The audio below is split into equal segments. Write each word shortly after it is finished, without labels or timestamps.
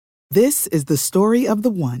This is the story of the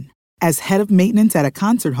one. As head of maintenance at a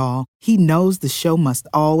concert hall, he knows the show must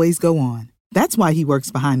always go on. That's why he works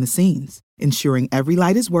behind the scenes, ensuring every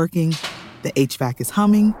light is working, the HVAC is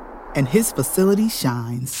humming, and his facility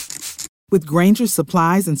shines. With Grainger's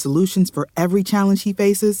supplies and solutions for every challenge he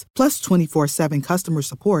faces, plus 24/7 customer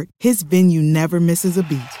support, his venue never misses a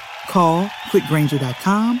beat. Call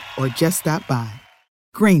quickgrainger.com or just stop by.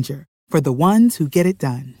 Grainger, for the ones who get it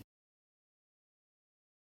done.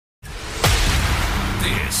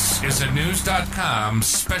 This is a News.com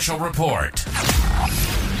special report.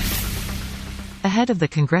 Ahead of the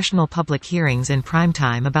congressional public hearings in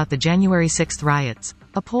primetime about the January 6th riots,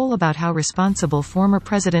 a poll about how responsible former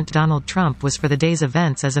President Donald Trump was for the day's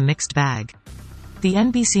events is a mixed bag. The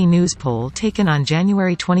NBC News poll taken on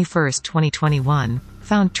January 21, 2021,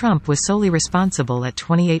 found Trump was solely responsible at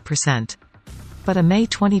 28%. But a May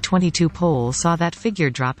 2022 poll saw that figure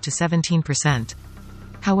drop to 17%.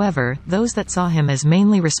 However, those that saw him as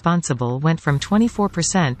mainly responsible went from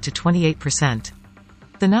 24% to 28%.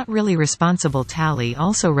 The not really responsible tally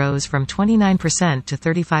also rose from 29% to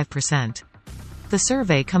 35%. The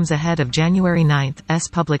survey comes ahead of January 9th's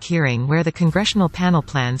public hearing where the congressional panel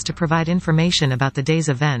plans to provide information about the day's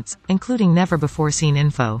events, including never-before-seen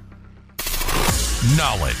info.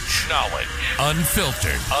 Knowledge.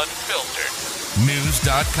 Unfiltered.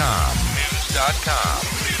 News.com.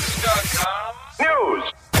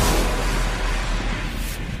 News.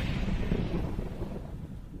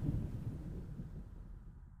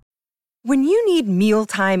 When you need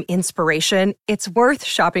mealtime inspiration, it's worth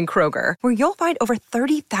shopping Kroger, where you'll find over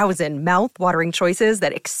 30,000 mouth-watering choices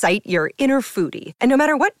that excite your inner foodie. And no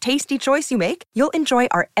matter what tasty choice you make, you'll enjoy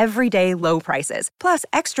our everyday low prices, plus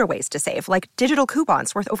extra ways to save, like digital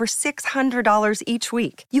coupons worth over $600 each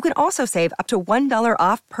week. You can also save up to $1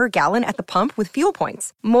 off per gallon at the pump with fuel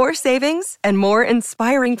points. More savings and more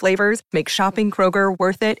inspiring flavors make shopping Kroger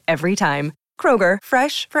worth it every time. Kroger,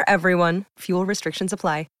 fresh for everyone. Fuel restrictions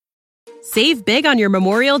apply. Save big on your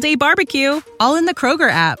Memorial Day barbecue, all in the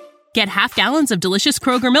Kroger app. Get half gallons of delicious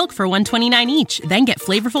Kroger milk for $1.29 each. Then get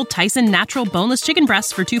flavorful Tyson natural boneless chicken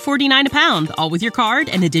breasts for $2.49 a pound, all with your card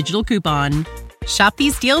and a digital coupon. Shop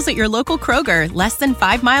these deals at your local Kroger, less than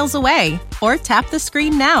 5 miles away. Or tap the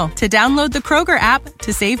screen now to download the Kroger app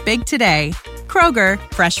to save big today. Kroger,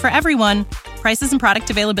 fresh for everyone. Prices and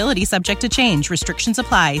product availability subject to change. Restrictions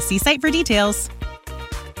apply. See site for details.